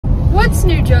What's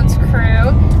new, Jones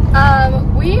crew?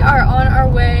 We are on our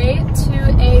way to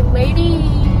a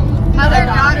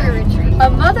mother-daughter retreat. A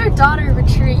mother-daughter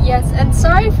retreat, yes. And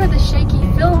sorry for the shaky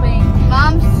filming.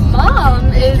 Mom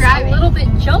is driving. A little bit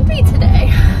jumpy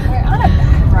today. We're on a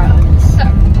back road. So,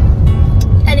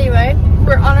 anyway,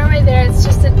 we're on our way there. It's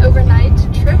just an overnight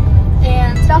trip,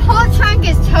 and the whole trunk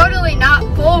is totally not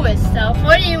full with stuff.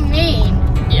 What do you mean?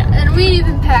 Yeah, and we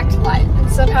even packed light, and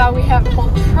somehow we have a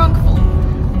whole trunk full.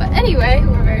 But anyway,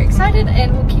 we're very excited,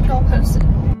 and we'll keep y'all posted.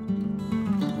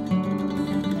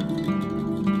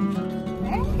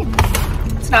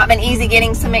 It's not been easy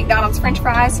getting some McDonald's French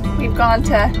fries. We've gone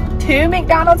to 2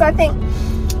 McDonald's, I think.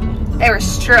 They were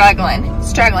struggling,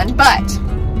 but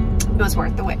it was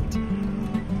worth the wait.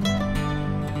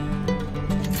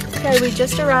 Okay, we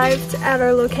just arrived at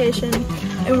our location,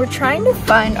 and we're trying to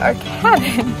find our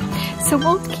cabin. So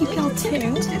we'll keep y'all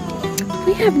tuned.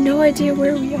 We have no idea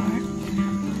where we are.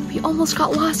 We almost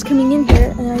got lost coming in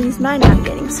here, and I used my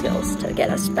navigating skills to get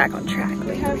us back on track.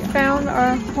 We have found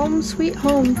our home sweet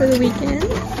home for the weekend.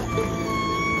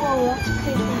 Oh, that's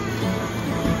crazy.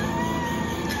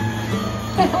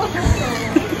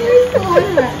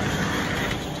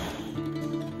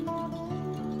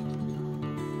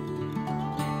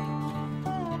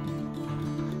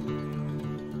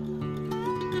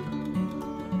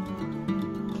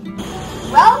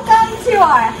 Welcome to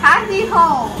our happy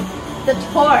home, the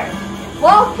Torch.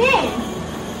 Walk in,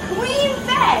 queen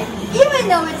bed, even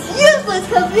though it's useless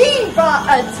because we brought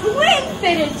a twin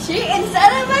fitted sheet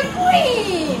instead of a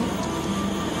queen.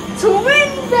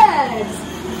 Twin beds,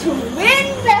 twin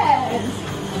beds,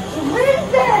 twin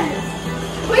beds,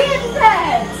 twin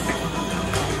beds.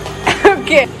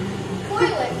 Okay.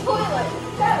 Toilet,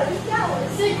 shower,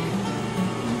 sink,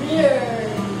 mirror.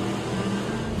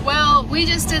 Well, we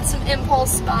just did some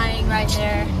impulse buying right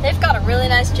there. They've got a really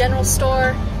nice general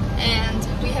store, and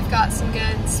we have got some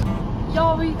goods.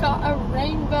 Y'all, we got a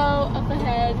rainbow up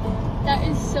ahead. That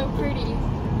is so pretty.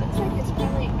 Looks like it's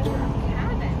probably over our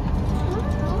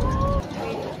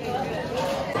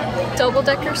cabin.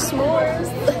 Double-decker s'mores.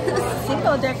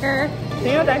 Single-decker.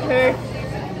 Single-decker.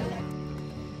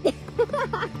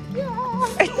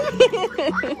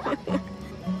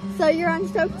 So you're on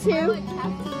stove 2?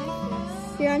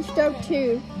 You're on stove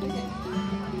 2.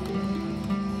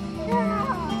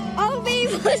 Oh,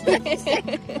 baby!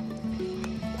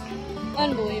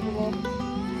 Unbelievable.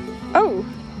 Oh,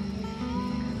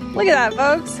 look at that,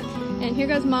 folks. And here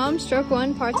goes Mom, stroke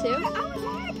 1, part 2. I was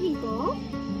there, people.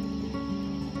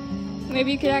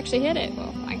 Maybe you could actually hit it.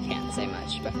 Well, I can't say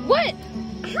much, but what?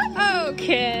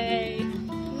 Okay.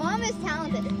 Mom is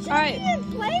talented. She All right. doesn't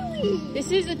even play with.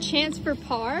 This is a chance for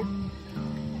par.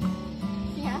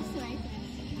 She has to make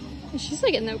it. She's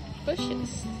like in the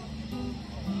bushes.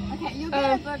 Okay, you get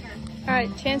a booger. All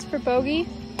right, chance for bogey.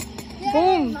 Yay,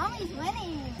 Boom. Mommy's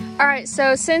winning. All right,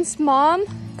 so since Mom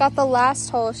got the last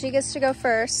hole, she gets to go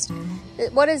first.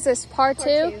 What is this, par 2? Does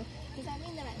that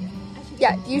mean that I should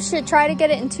Yeah, you should try to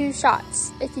get it in 2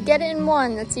 shots. If you get it in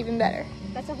 1, that's even better.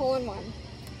 That's a hole in 1.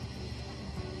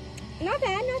 Not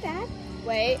bad, not bad.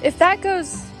 Wait. If that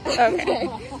goes, okay.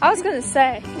 I was gonna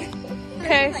say.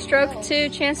 Okay, stroke 2,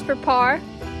 chance for par.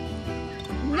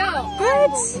 No.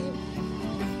 What?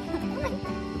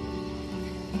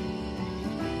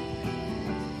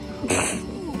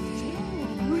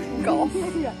 Golf.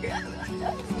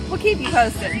 We'll keep you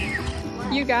posted.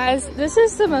 You guys, this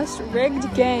is the most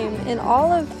rigged game in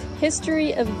all of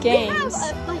history of games. We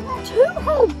have like 2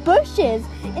 whole bushes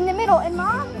in the middle, and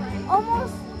Mom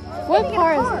almost. What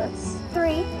par is this?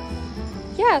 3.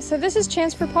 Yeah, so this is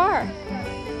chance for par.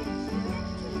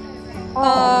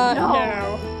 Oh,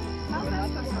 no.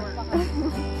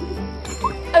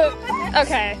 Oh,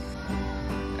 okay.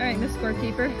 All right, Miss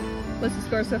Scorekeeper, what's the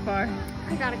score so far?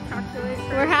 I got a calculator.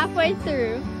 We're halfway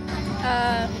through.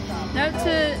 Note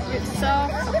to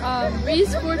yourself, Wii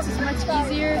Sports is much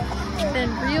easier than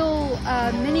real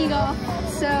mini golf.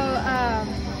 So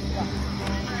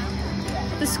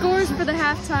the scores for the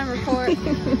halftime report.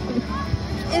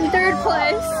 In 3rd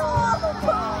place,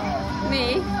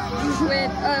 me,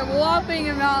 with a whopping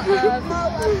amount of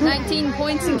 19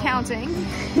 points and counting.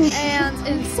 And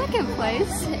in 2nd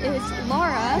place is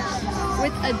Laura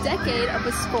with a decade of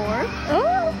a score.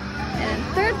 Oh. And in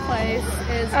 3rd place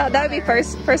is... that would be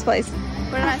first place.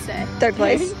 What did I say? 3rd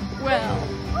place. Well,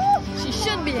 she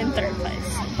should be in 3rd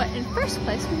place. But in 1st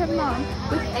place, we have Mom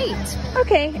with 8.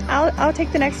 Okay, I'll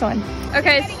take the next one.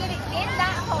 Okay. You gotta get it in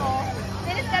that hole,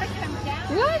 then it's gotta come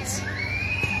down. What?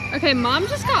 Okay, Mom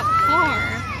just got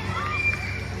par.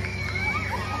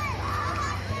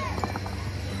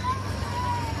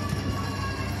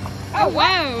 Oh,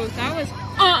 wow, that was,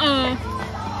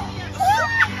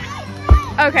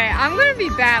 Okay, I'm gonna be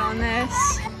bad on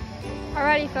this.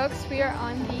 Alrighty, folks, we are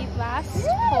on the last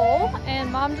hole,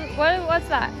 and Mom just, what's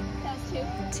that?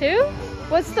 That's 2. 2?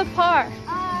 What's the par?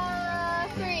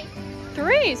 3.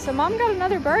 3, so Mom got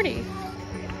another birdie.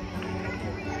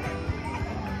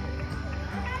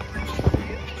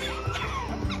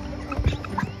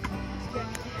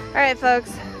 Alright,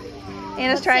 folks,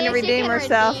 Anna's trying to redeem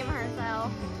herself.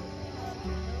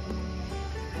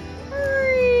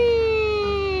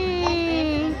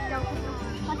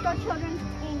 Let's go, children.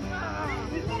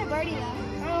 We can get a birdie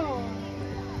though. Oh.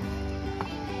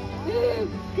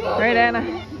 Right, Anna.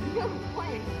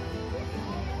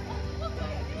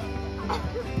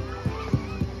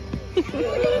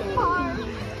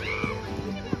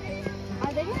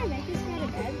 Are they gonna make us go to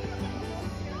bed?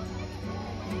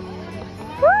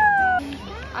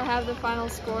 I have the final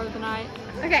score of the night.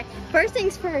 Okay, first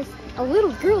things first. A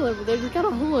little girl over there just got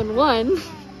a hole-in-one.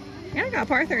 Yeah, I got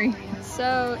par 3.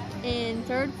 So in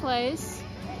 3rd place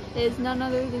is none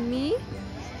other than me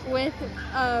with,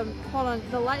 hold on,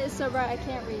 the light is so bright I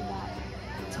can't read that.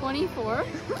 24.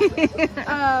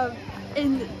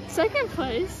 In 2nd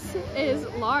place is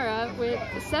Laura with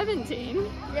 17.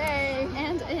 Yay.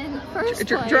 And in 1st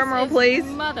place Drum roll, is please.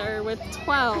 Mother with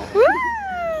 12. Woo!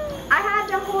 I had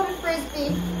to hold a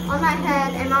frisbee on my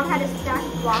head and Mom had to stack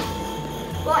blocks.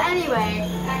 Well, anyway.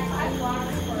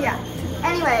 Yeah.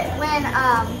 Anyway, when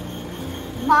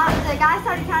the guy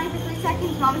started counting for 3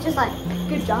 seconds, Mom was just like,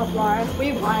 "Good job, Laura.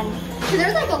 We won." So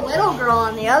there's like a little girl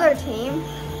on the other team.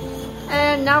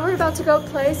 And now we're about to go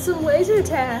play some laser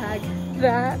tag.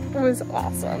 That was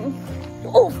awesome.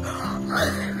 Oh,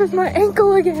 there's my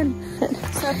ankle again.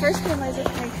 So first game laser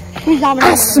tag.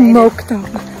 I smoked them.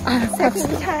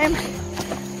 Second time,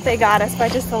 they got us by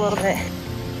just a little bit.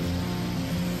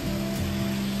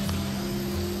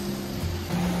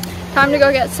 Time to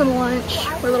go get some lunch.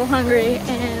 We're a little hungry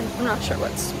and I'm not sure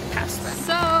what's past that.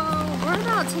 So we're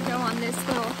about to go on this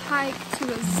little hike to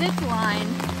a zip line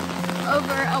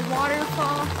over a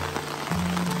waterfall.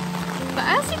 But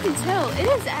as you can tell, it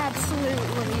is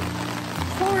absolutely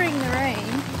pouring the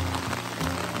rain.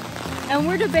 And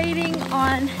we're debating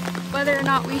on whether or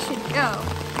not we should go.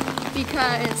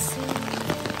 Because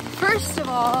first of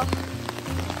all,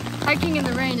 hiking in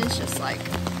the rain is just like,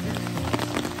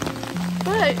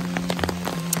 but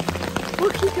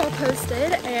we'll keep y'all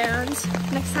posted, and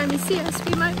next time you see us,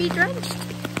 we might be drenched.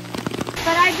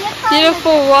 But I did find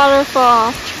Beautiful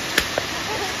waterfall.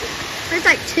 there's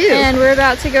like 2. And we're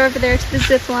about to go over there to the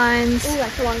zip lines. Ooh,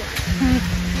 that's a long one.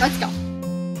 Let's go.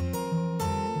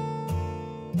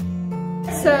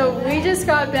 So we just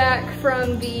got back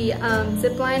from the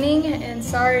zip lining, and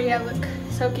sorry I look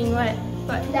soaking wet,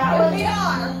 but That was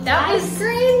that was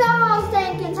screamed the whole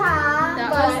stinking time.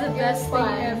 that but was the it best thing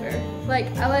fun. ever. Like,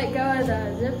 I let go of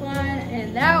the zip line,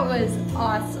 and that was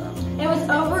awesome. It was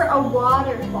over a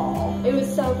waterfall. It was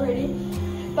so pretty.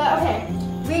 But okay,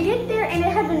 we get there and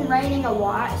it had been raining a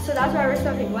lot, so that's why we're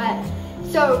soaking wet.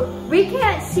 So we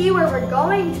can't see where we're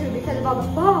going to because of all the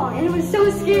fog, and it was so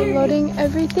scary. Loading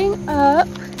everything up.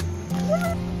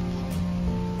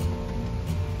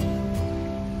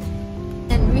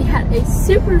 And we had a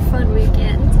super fun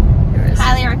weekend.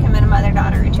 Highly recommend a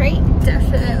mother-daughter retreat.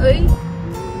 Definitely.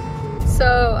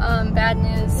 So, bad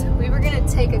news. We were gonna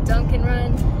take a Dunkin'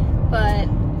 run, but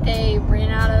they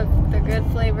ran out of the good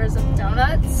flavors of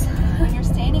donuts. When you're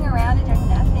standing around and doing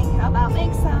nothing, how about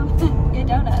make some good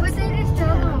donuts? But they just throw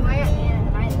them away at the end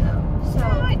of the night though. So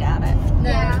I doubt it.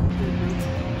 yeah.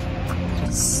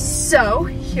 So,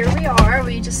 here we are.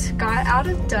 We just got out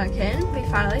of Dunkin'. We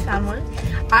finally found one.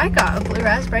 I got a blue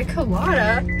raspberry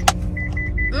colada.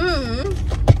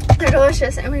 They're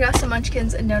delicious, and we got some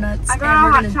munchkins and donuts. I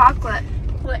got hot chocolate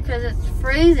because it's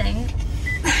freezing.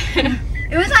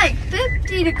 It was like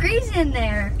 50 degrees in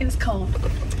there. It was cold.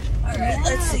 All right,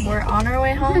 let's see. We're on our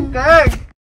way home. Good.